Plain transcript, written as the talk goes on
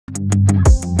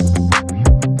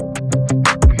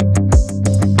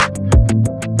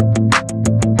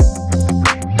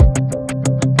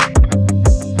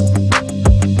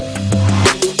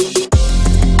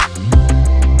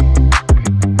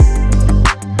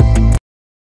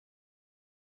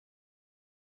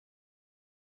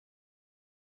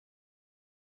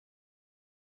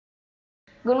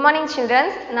Good morning children.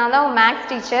 நான் தான் maths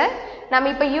teacher. நம்ம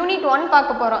இப்போ யூனிட் 1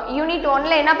 பார்க்க போறோம். யூனிட்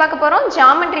 1ல என்ன பார்க்க போறோம்?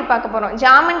 ஜியோமெட்ரி பார்க்க போறோம்.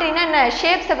 ஜியோமெட்ரினா என்ன?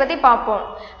 ஷேப்ஸ் பத்தி பார்ப்போம்.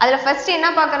 அதுல ஃபர்ஸ்ட்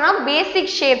என்ன பார்க்கறோம்னா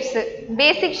basic shapes.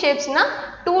 Basic ஷேப்ஸ்னா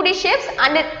 2D shapes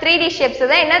and 3D shapes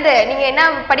தான் என்னது? நீங்க என்ன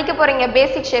படிக்க போறீங்க?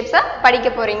 பேசிக் ஷேப்ஸா படிக்க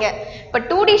போறீங்க. இப்போ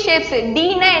 2D shapes D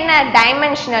னா என்ன?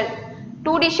 Dimensional.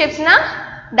 2D shapesனா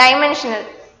dimensional.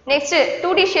 Next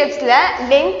 2D shapesல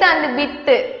length and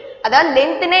width. அதாவது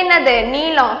லென்த்னா என்னது?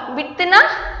 நீளம். விட்த்னா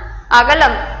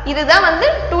அகலம். இதுதான் வந்து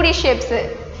 2D shapes.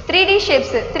 3D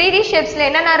shapes. 3D shapesல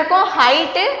என்னென்ன இருக்கும்?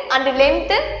 ஹைட் and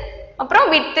length அப்புறம்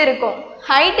width இருக்கும்.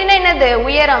 ஹைட்னா என்னது?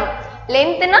 உயரம்.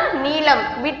 லென்த்னா நீளம்.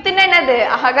 விட்த்னா என்னது?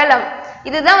 அகலம்.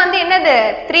 இதுதான் வந்து என்னது?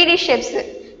 3D shapes.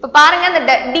 இப்போ பாருங்க அந்த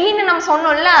Dன்னு நம்ம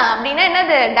சொன்னோம்ல, அப்படின்னா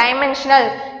என்னது? டைமென்ஷனல்.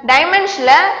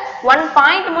 டைமென்ஷன்ல 1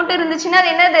 பாயிண்ட் மட்டும் இருந்துச்சுன்னா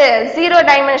அது என்னது? 0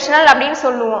 டைமென்ஷனல் அப்படின்னு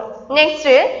சொல்லுவோம். Next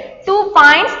 2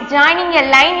 points joining a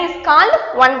line is called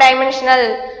 1 dimensional.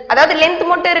 அதாவது லென்த்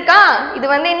மட்டும் இருக்கா, இது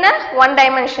வந்து என்ன? 1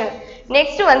 dimension.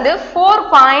 நெக்ஸ்ட் வந்து 4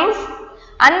 points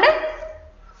and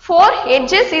 4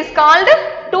 edges is called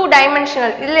 2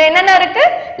 dimensional. இதுல என்னென்ன இருக்கு?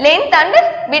 length and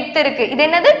width இருக்கு. இது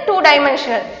என்னது? 2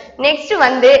 dimensional. நெக்ஸ்ட்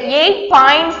வந்து 8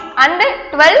 points and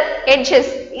 12 edges.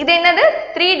 இது என்னது?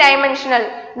 3 dimensional.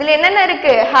 இதுல என்னென்ன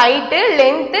இருக்கு? height,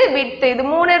 length, width. இது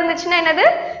மூணு இருந்துச்சுன்னா என்னது?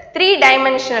 3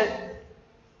 dimensional.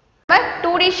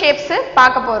 2D shapes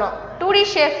பார்க்க போறோம். 2D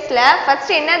shapesல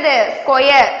ஃபர்ஸ்ட் என்னது?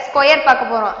 ஸ்கொயர். ஸ்கொயர்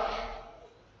பார்க்க போறோம்.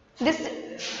 திஸ்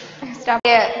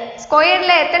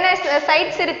ஸ்கொயர்ல எத்தனை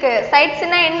சைட்ஸ் இருக்கு?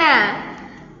 சைட்ஸ்னா என்ன?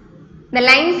 இந்த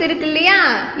லைன்ஸ் இருக்கு இல்லையா,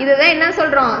 இதுதான் என்ன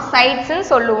சொல்றோம்? சைட்ஸ்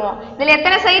சொல்லுவோம். இதுல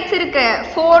எத்தனை சைட்ஸ் இருக்கு?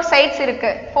 4 சைட்ஸ்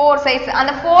இருக்கு. 4 சைட்ஸ்.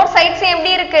 அந்த 4 சைட்ஸ்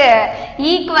எப்படி இருக்கு?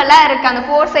 ஈக்குவலா இருக்கு. அந்த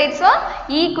 4 சைட்ஸும்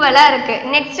ஈக்குவலா இருக்கு.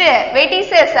 நெக்ஸ்ட்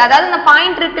வெர்டிசஸ், அதாவது இந்த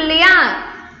பாயிண்ட் இருக்கு இல்லையா,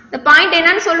 இந்த பாயிண்ட்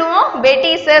என்னன்னு சொல்லுவோம்?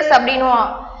 வெர்டிசஸ் அப்படினுவோம்.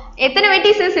 எத்தனை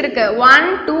வெர்டிசஸ் இருக்கு? 1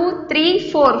 2 3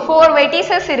 4. 4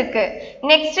 வெர்டிசஸ் இருக்கு.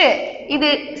 நெக்ஸ்ட் இது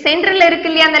சென்டர்ல இருக்கு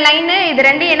இல்லையா அந்த லைன், இது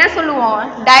ரெண்டு என்ன சொல்லுவோம்?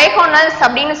 டயகோனல்ஸ்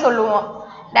அப்படின்னு சொல்லுவோம்.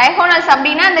 டயகோனல்ஸ்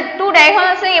அப்படின்னா அந்த 2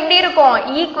 டயகோனல்ஸ் எப்படி இருக்கும்?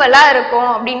 ஈக்குவலா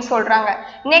இருக்கும் அப்படின்னு சொல்றாங்க.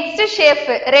 Next shape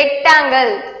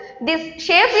rectangle. This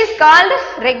shape is called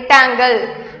rectangle.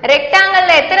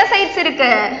 ரெக்டாங்கிள்ல எத்தனை சைட்ஸ் இருக்கு?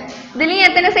 இதுலயும்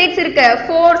எத்தனை சைட்ஸ் இருக்கு?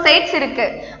 4 சைட்ஸ் இருக்கு.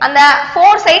 அந்த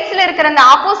 4 சைட்ஸ்ல இருக்கிற அந்த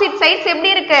ஆப்போசிட் சைட்ஸ்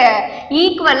எப்படி இருக்கு?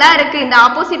 ஈக்குவலா இருக்கு. இந்த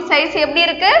ஆப்போசிட் சைட்ஸ் எப்படி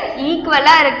இருக்கு?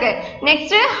 ஈக்குவலா இருக்கு.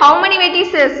 Next how many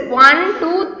vertices? 1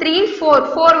 2 3 4.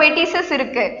 4 vertices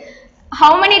இருக்கு.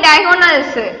 How many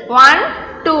diagonals? 1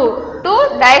 2. 2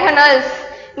 diagonals.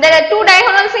 இந்த 2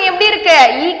 diagonals எப்படி இருக்கு?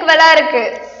 ஈக்குவலா இருக்கு.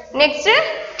 Next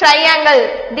triangle.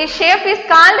 This shape is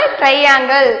called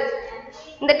triangle.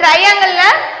 இந்த triangleல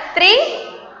 3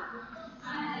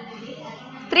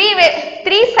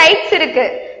 sides இருக்கு.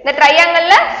 இந்த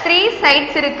triangleல 3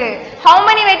 sides இருக்கு. How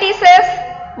many vertices?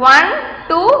 1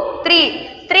 2 3.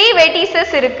 3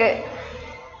 vertices இருக்கு.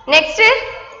 Next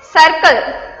circle.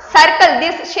 Circle.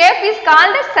 This shape is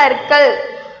called circle.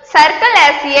 Circle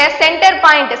has a center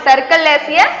point. Circle has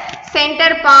a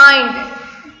center point.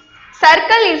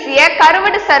 Circle is a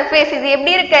curved surface. இது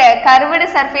எப்படி இருக்கு? curved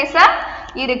surface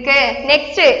இருக்கு.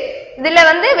 Next இதுல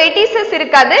வந்து vertices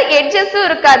இருக்காது, edges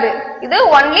இருக்காது. இது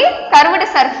only curved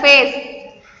surface.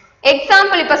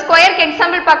 எக்ஸாம்பிள், இப்ப ஸ்கொயருக்கு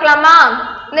எக்ஸாம்பிள் பார்க்கலாமா?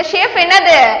 இந்த ஷேப்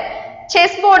என்னது?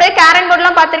 செஸ் போர்டு, கேரம்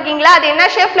போர்டுலாம் பார்த்திருக்கீங்களா? அது என்ன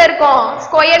ஷேப்ல இருக்கும்?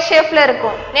 ஸ்கொயர் ஷேப்ல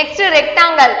இருக்கும். Next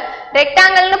rectangle.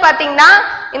 ரெக்டாங்கிள்னு பாத்தீங்கன்னா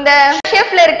இந்த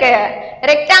ஷேப்ல இருக்கு,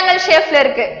 ரெக்டாங்கிள் ஷேப்ல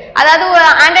இருக்கு. அதாவது ஒரு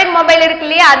ஆண்ட்ராய்டு மொபைல் இருக்கு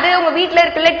இல்லையா, அது உங்க வீட்ல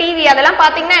இருக்குல்ல டிவி, அதெல்லாம்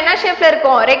பாத்தீங்கன்னா என்ன ஷேப்ல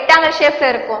இருக்கும்? ரெக்டாங்கிள் ஷேப்ல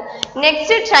இருக்கும்.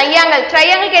 Next triangle.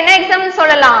 ட்ரையாங்கிளுக்கு என்ன எக்ஸாம்பிள்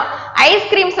சொல்லலாம்?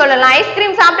 ஐஸ்கிரீம் சொல்லலாம்.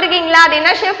 ஐஸ்கிரீம் சாப்பிட்டுருக்கீங்களா? அது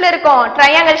என்ன ஷேப்ல இருக்கும்?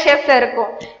 ட்ரையாங்கிள் ஷேப்ல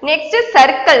இருக்கும். Next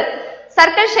circle.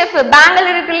 Circle shape. Bangle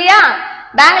இருக்கு இல்லையா,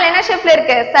 பேங்கிள் என்ன ஷேப்ல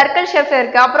இருக்கு? சர்க்கிள் ஷேப்ல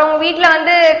இருக்கு. அப்புறம் உங்க வீட்ல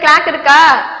வந்து கிளாக் இருக்கா,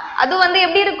 அது வந்து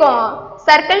எப்படி இருக்கும்?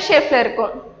 சர்க்கிள் ஷேப்ல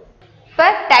இருக்கும். இப்ப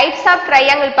டைப்ஸ் ஆஃப்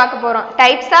ட்ரையாங்கிள் பார்க்க போறோம்.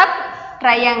 Types of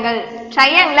triangle.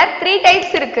 ட்ரையாங்கிள்ல 3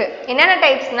 டைப்ஸ் இருக்கு. என்னென்ன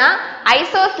டைப்ஸ்னா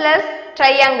ஐசோஸ்லஸ்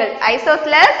ட்ரையாங்கிள்.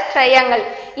 Isosceles triangle.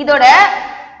 இதோட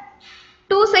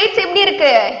 2 சைட்ஸ் எப்படி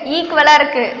இருக்கு? ஈக்குவலா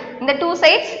இருக்கு. இந்த 2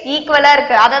 சைட்ஸ் ஈக்குவலா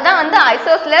இருக்கு. அததான் வந்து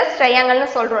ஐசோஸ்லஸ் ட்ரையாங்கிள்னு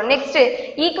சொல்றோம். Next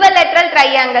equilateral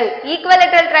triangle.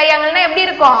 ஈக்குவலேட்டரல் ட்ரையாங்கிள்னா எப்படி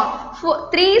இருக்கும்?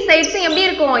 3 சைட்ஸ் எப்படி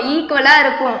இருக்கும்? ஈக்குவலா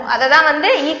இருக்கும். அததான்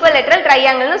வந்து ஈக்குவலேட்டரல்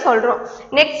ட்ரையாங்கிள்னு சொல்றோம்.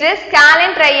 Next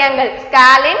ஸ்காலின் triangle.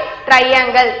 ஸ்காலின்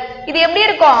ட்ரையாங்கிள். இது எப்படி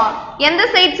இருக்கும்? எந்த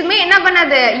சைட்ஸுமே என்ன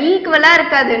பண்ணாது? ஈக்குவலா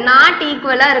இருக்காது, நாட்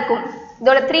ஈக்குவலா இருக்கும்.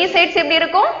 இதோட 3 சைட்ஸ் எப்படி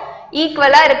இருக்கும்?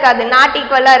 ஈக்குவலா இருக்காது, நாட்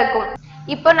ஈக்குவலா இருக்கும்.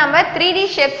 இப்போ நம்ம 3D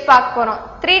shapes பார்க்க போறோம்.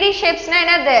 3D shapesனா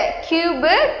என்னது? Cube,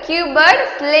 கியூபர்ட்,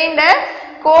 cylinder,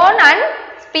 cone and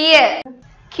sphere.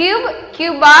 cube,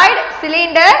 cuboid,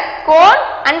 cylinder, cone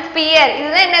and sphere.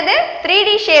 இதுதான் என்னது 3D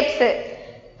shapes.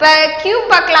 இப்ப cube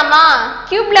பார்க்கலாமா?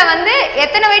 cubeல வந்து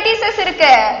எத்தனை vertices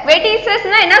இருக்கு?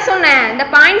 verticesனா என்ன சொன்னேன்? இந்த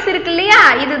points இருக்கு இல்லையா?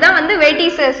 இதுதான் வந்து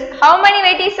vertices. How many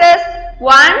vertices?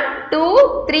 1 2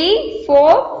 3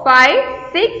 4 5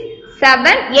 6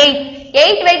 7 8.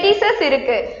 8 vertices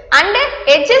இருக்கு. And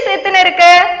edges எத்தனை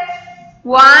இருக்கு?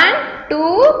 1 2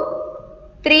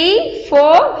 3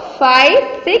 4 5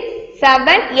 6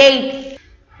 7 8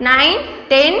 9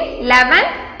 10 11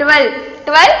 12.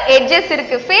 12 edges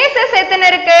இருக்கு. faces எத்தனை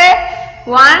இருக்கு?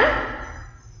 1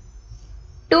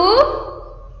 2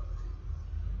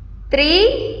 3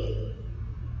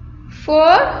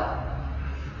 4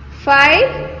 5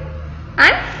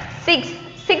 and 6.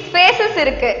 6 faces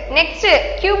இருக்கு. next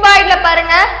cuboidல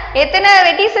பாருங்க எத்தனை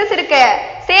vertices இருக்கு?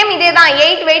 சேம் இதேதான்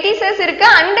 8 vertices இருக்கு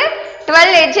and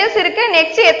 12 edges இருக்கு.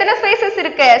 next எத்தனை spaces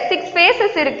இருக்கு? 6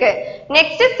 faces இருக்கு.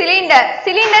 next cylinder.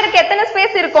 cylinderக்கு எத்தனை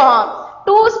space இருக்கும்?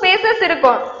 2 spaces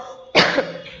இருக்கும்.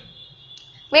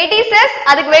 vertices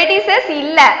அதுக்கு vertices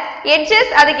இல்ல. edges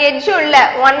அதுக்கு edge இல்ல.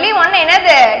 only one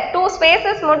என்னது? 2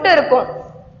 spaces மட்டும் இருக்கும்.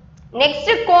 next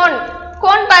cone.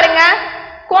 cone பாருங்க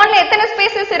கோன்ல எத்தனை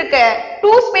ஸ்பேसेस இருக்கு?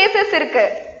 2 ஸ்பேसेस இருக்கு.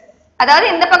 அதாவது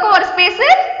இந்த பக்கம் ஒரு ஸ்பேஸ்,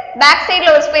 பேக்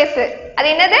சைடுல ஒரு ஸ்பேஸ். அது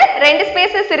என்னது? 2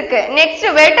 ஸ்பேसेस இருக்கு. நெக்ஸ்ட்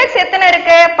வெர்டெக்ஸ் எத்தனை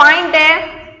இருக்கு? பாயிண்ட்.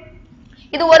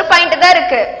 இது ஒரு பாயிண்ட் தான்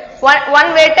இருக்கு.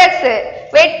 1 வெர்டெக்ஸ்.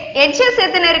 எட்ஜஸ்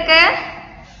எத்தனை இருக்கு?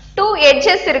 2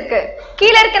 எட்ஜஸ் இருக்கு.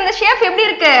 கீழ இருக்க இந்த ஷேப் எப்படி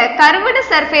இருக்கு? கர்வ்டு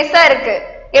சர்ஃபேஸா இருக்கு.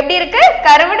 எப்படி இருக்கு?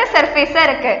 கர்வ்டு சர்ஃபேஸா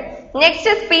இருக்கு.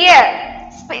 Next sphere.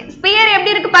 ஸ்பியர்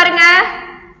எப்படி இருக்கு பாருங்க?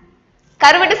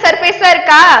 கர்வ்டு சர்ஃபேஸா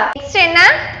இருக்கா? நெக்ஸ்ட் என்ன?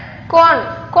 கோன்.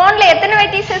 கோன்ல எத்தனை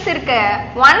வெர்டிசஸ் இருக்கு?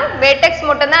 1 வெர்டெக்ஸ்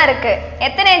மட்டும் தான் இருக்கு.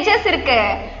 எத்தனை எட்ஜஸ் இருக்கு?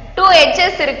 2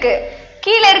 எட்ஜஸ் இருக்கு.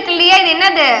 கீழ இருக்கு இல்லையா? இது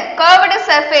என்னது? Curved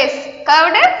surface.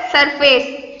 Curved surface.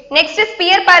 Next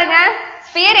sphere பாருங்க.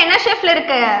 ஸ்பியர் என்ன ஷேப்ல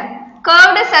இருக்கு?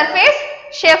 கர்வ்டு சர்ஃபேஸ்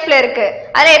ஷேப்ல இருக்கு.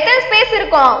 அதுல எத்தனை ஸ்பேஸ்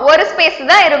இருக்கும்? ஒரு ஸ்பேஸ்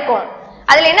தான் இருக்கும்.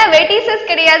 அதுல என்ன? வெர்டிசஸ்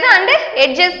கிடையாது and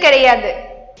எட்ஜஸ் கிடையாது.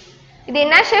 இது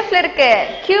என்ன ஷேப்ல இருக்கு?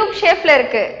 கியூப் ஷேப்ல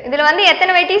இருக்கு. இதுல வந்து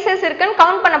எத்தனை வெர்டிசஸ் இருக்குன்னு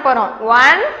கவுண்ட் பண்ண போறோம்.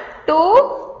 1 2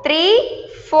 3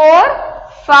 4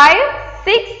 5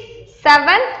 6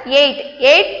 7 8.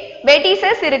 8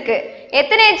 வெர்டிசஸ் இருக்கு.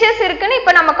 எத்தனை எட்ஜஸ் இருக்குன்னு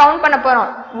இப்ப நம்ம கவுண்ட் பண்ண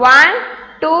போறோம். 1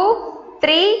 2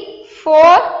 3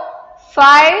 4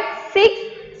 5 6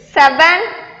 7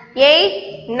 8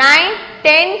 9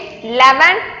 10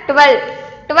 11 12.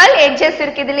 12 எட்ஜஸ்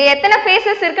இருக்கு. இதுல எத்தனை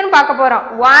ஃபேसेस இருக்குன்னு பார்க்க போறோம்.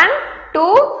 1 2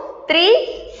 3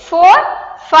 4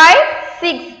 5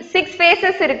 6. 6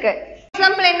 faces இருக்கு.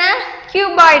 எக்ஸாம்பிள் என்ன?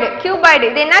 cuboid. cuboid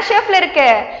இது என்ன ஷேப்ல இருக்கு?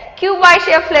 cuboid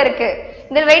ஷேப்ல இருக்கு.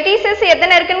 இதுல வெர்டிசஸ்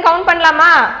எத்தனை இருக்குன்னு கவுண்ட்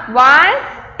பண்ணலாமா? 1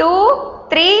 2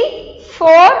 3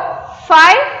 4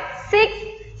 5 6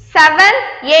 7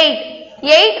 8.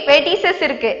 8 வெர்டிசஸ்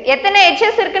இருக்கு. எத்தனை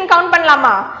எட்ஜஸ் இருக்குன்னு கவுண்ட்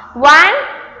பண்ணலாமா? 1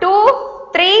 2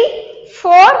 3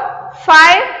 4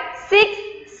 5 6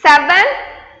 7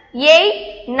 8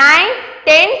 9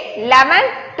 10 11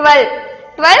 12.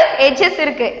 12 edges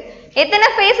இருக்கு. எத்தனை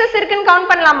faces இருக்குன்னு கவுண்ட்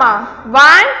பண்ணலாமா?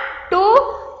 1 2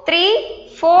 3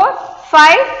 4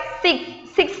 5 6.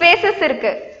 6 faces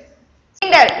இருக்கு.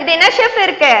 சிலிண்டர். இது என்ன ஷேப்ல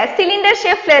இருக்கு? சிலிண்டர்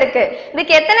ஷேப்ல இருக்கு.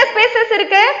 இதுக்கு எத்தனை ஸ்பேसेस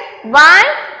இருக்கு?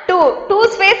 1 2. 2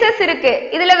 ஸ்பேसेस இருக்கு.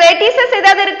 இதுல வெர்டிசஸ்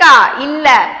ஏதாவது இருக்கா? இல்ல.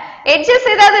 எட்ஜஸ்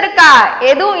ஏதாவது இருக்கா?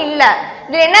 எதுவும் இல்ல.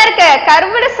 இதுல என்ன இருக்கு?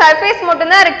 கர்வ்டு சர்ஃபேஸ்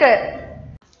மட்டும் தான் இருக்கு.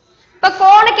 இப்ப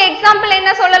கோனுக்கு எக்ஸாம்பிள்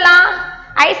என்ன சொல்லலாம்?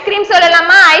 ஐஸ்கிரீம்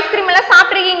சொல்லலாமா? ஐஸ்கிரீம் எல்லாம்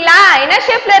சாப்பிட்டுருக்கீங்களா? என்ன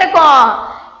ஷேப்ல இருக்கும்?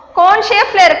 கோன்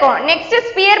ஷேப்ல இருக்கும். நெக்ஸ்ட்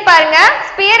ஸ்பியர் பாருங்க.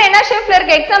 ஸ்பியர் என்ன ஷேப்ல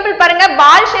இருக்கு? எக்ஸாம்பிள் பாருங்க.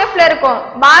 பால் ஷேப்ல இருக்கும்.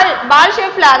 பால்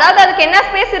ஷேப்ல, அதாவது அதுக்கு என்ன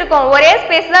ஸ்பேஸ் இருக்கும்? ஒரே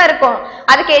ஸ்பேஸ் தான் இருக்கும்.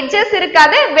 அதுக்கு எட்ஜஸ்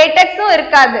இருக்காது, வெர்டெக்ஸும்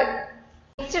இருக்காது.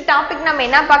 நெக்ஸ்ட் டாபிக் நம்ம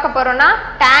என்ன பார்க்க போறோம்னா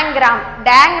டயகிராம்.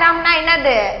 டயகிராம்னா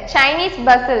என்னது? சைனீஸ்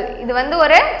பசில். இது வந்து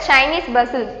ஒரு சைனீஸ்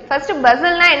பசில். ஃபர்ஸ்ட்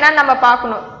பசில்னா என்னன்னு நம்ம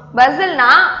பார்க்கணும். பசில்னா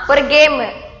ஒரு கேம்.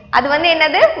 அது வந்து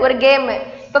என்னது? ஒரு கேம்.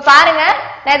 இப்ப பாருங்க,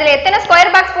 நான் இதுல எத்தனை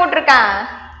ஸ்கொயர் பாக்ஸ் போட்டிருக்கேன்?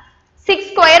 6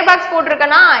 ஸ்கொயர் பாக்ஸ்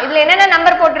போட்டிருக்கேனா? இதுல என்னென்ன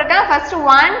நம்பர் போட்டிருக்கேன்? ஃபர்ஸ்ட்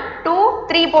 1 2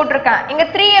 3 போட்டிருக்கேன். இங்க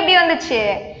 3 எப்படி வந்துச்சு?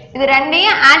 இது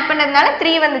ரெண்டையும் ஆட் பண்ணதுனால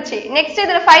 3 வந்துச்சு. நெக்ஸ்ட்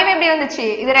இதுல 5 எப்படி வந்துச்சு?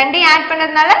 இது ரெண்டையும் ஆட்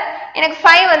பண்ணதுனால எனக்கு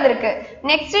 5 வந்திருக்கு.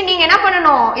 நெக்ஸ்ட் நீங்க என்ன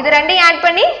பண்ணணும்? இது ரெண்டையும் ஆட்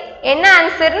பண்ணி என்ன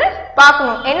ஆன்சர்னு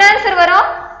பார்க்கணும். என்ன ஆன்சர் வரும்?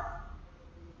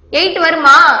 8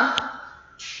 வருமா?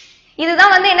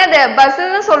 இதுதான் வந்து என்னது?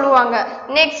 பசில்னு சொல்லுவாங்க.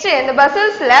 நெக்ஸ்ட் இந்த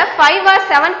பசில்ஸ்ல 5 or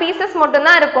 7 பீசஸ் மட்டும்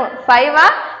தான் இருக்கும். 5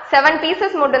 or 7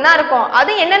 பீசஸ் மட்டும் தான் இருக்கும்.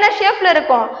 அது என்னென்ன ஷேப்ல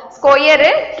இருக்கும்? Square,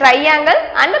 triangle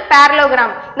and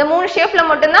parallelogram. இந்த மூணு ஷேப்ல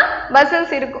மட்டும் தான்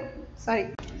பசில்ஸ் இருக்கும். சாரி.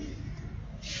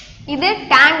 இது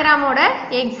டயகிராமோட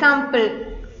எக்ஸாம்பிள்.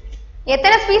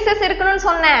 எத்தனை ஸ்பீசஸ் இருக்குன்னு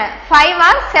சொன்னேன் 5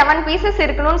 or 7 பீசஸ்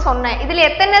இருக்குன்னு சொன்னேன் இதுல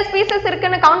எத்தனை ஸ்பீசஸ்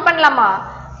இருக்குன்னு கவுண்ட் பண்ணலாமா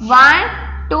 1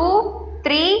 2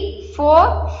 3 4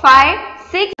 5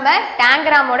 6 நம்ம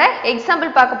டேங்கிராமோட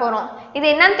எக்ஸாம்பிள் பார்க்க போறோம் இது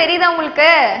என்னன்னு தெரியுதா உங்களுக்கு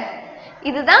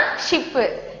இதுதான் ஷிப்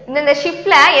இந்த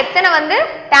ஷிப்ல எத்தனை வந்து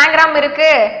டேங்கிராம்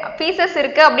இருக்கு பீசஸ்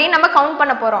இருக்கு அப்படின்னு நம்ம கவுண்ட்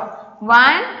பண்ண போறோம்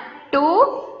 1 2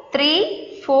 3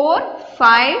 4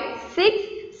 5 6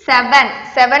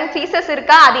 7 பீசஸ்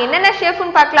இருக்கா அது என்னென்ன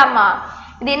ஷேப்னு பார்க்கலாமா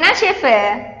இது என்ன shape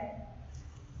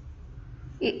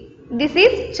this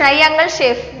is triangle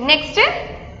shape next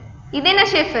இது என்ன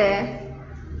ஷேப்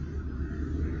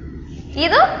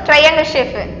இது triangle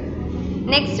shape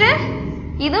next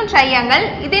இது triangle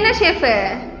இது என்ன shape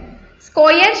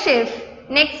square shape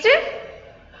next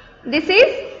this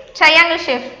is triangle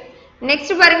shape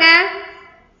next பாருங்க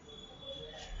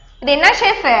இது என்ன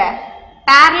ஷேப்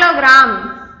parallelogram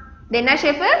இது என்ன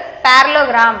ஷேப்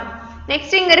parallelogram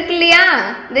next இங்க இருக்கு இல்லையா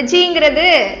இந்த G ங்கிறது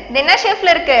இது என்ன ஷேப்ல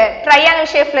இருக்கு triangle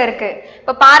ஷேப்ல இருக்கு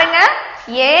இப்ப பாருங்க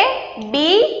A B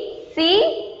C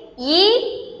E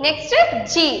next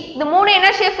G இது மூணு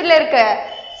என்ன ஷேப்ல இருக்கு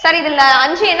சரி இதுல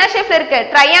 5 என்ன ஷேப்ல இருக்கு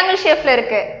triangle ஷேப்ல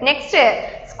இருக்கு next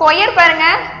ஸ்கொயர் பாருங்க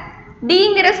D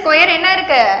ங்கற ஸ்கொயர் என்ன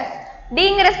இருக்கு D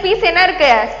ங்கற பீஸ் என்ன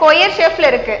இருக்கு ஸ்கொயர் ஷேப்ல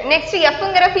இருக்கு next F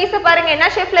ங்கற பீஸ் பாருங்க என்ன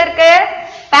ஷேப்ல இருக்கு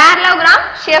parallelogram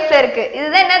ஷேப்ல இருக்கு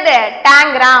இதுதான் என்னது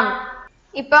டேங்கிராம்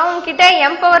இப்போ உங்ககிட்ட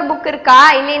M பவர் புக் இருக்கா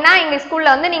இல்லைனா இங்க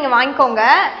ஸ்கூல்ல வந்து நீங்க வாங்கிக்கோங்க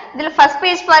இதுல ஃபர்ஸ்ட்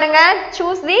பேஜ் பாருங்க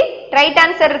choose the right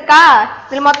answer இருக்கா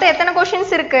இதுல மொத்தம் எத்தனை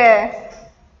क्वेश्चंस இருக்கு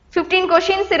 15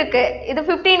 क्वेश्चंस இருக்கு இது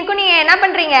 15 க்கு நீங்க என்ன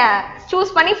பண்றீங்க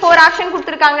சூஸ் பண்ணி 4 ஆப்ஷன்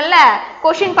கொடுத்திருக்காங்கல்ல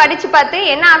क्वेश्चन படிச்சு பார்த்து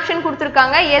என்ன ஆப்ஷன்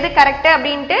கொடுத்திருக்காங்க எது கரெக்ட்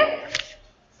அப்படினு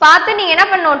பார்த்து நீங்க என்ன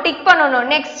பண்ணனும் டிக்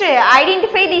பண்ணனும் next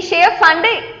identify the shape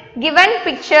and given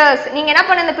pictures நீங்க என்ன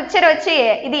பண்ண இந்த பிக்சரை வச்சு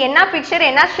இது என்ன பிக்சர்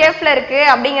என்ன ஷேப்ல இருக்கு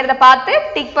அப்படிங்கறத பார்த்து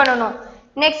டிக் பண்ணனும்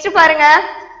நெக்ஸ்ட் பாருங்க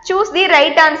choose the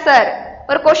right answer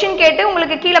ஒரு क्वेश्चन கேட்டு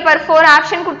உங்களுக்கு கீழ பாரு 4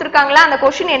 ஆப்ஷன் கொடுத்திருக்காங்களா அந்த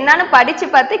क्वेश्चन என்னன்னு படிச்சு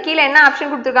பார்த்து கீழ என்ன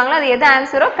ஆப்ஷன் கொடுத்திருக்காங்களோ அது எது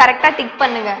ஆன்சரோ கரெக்ட்டா டிக்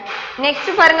பண்ணுங்க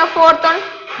நெக்ஸ்ட் பாருங்க fourth one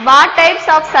what types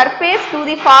of surface do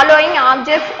the following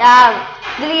objects have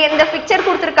இதுல இந்த பிக்சர்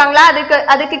கொடுத்திருக்காங்களா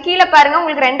அதுக்கு கீழ பாருங்க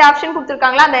உங்களுக்கு ரெண்டு ஆப்ஷன்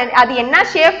கொடுத்திருக்காங்களா அது என்ன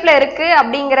ஷேப்ல இருக்கு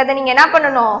அப்படிங்கறத நீங்க என்ன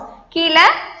பண்ணனும் கீழ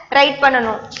ரைட்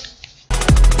பண்ணனும்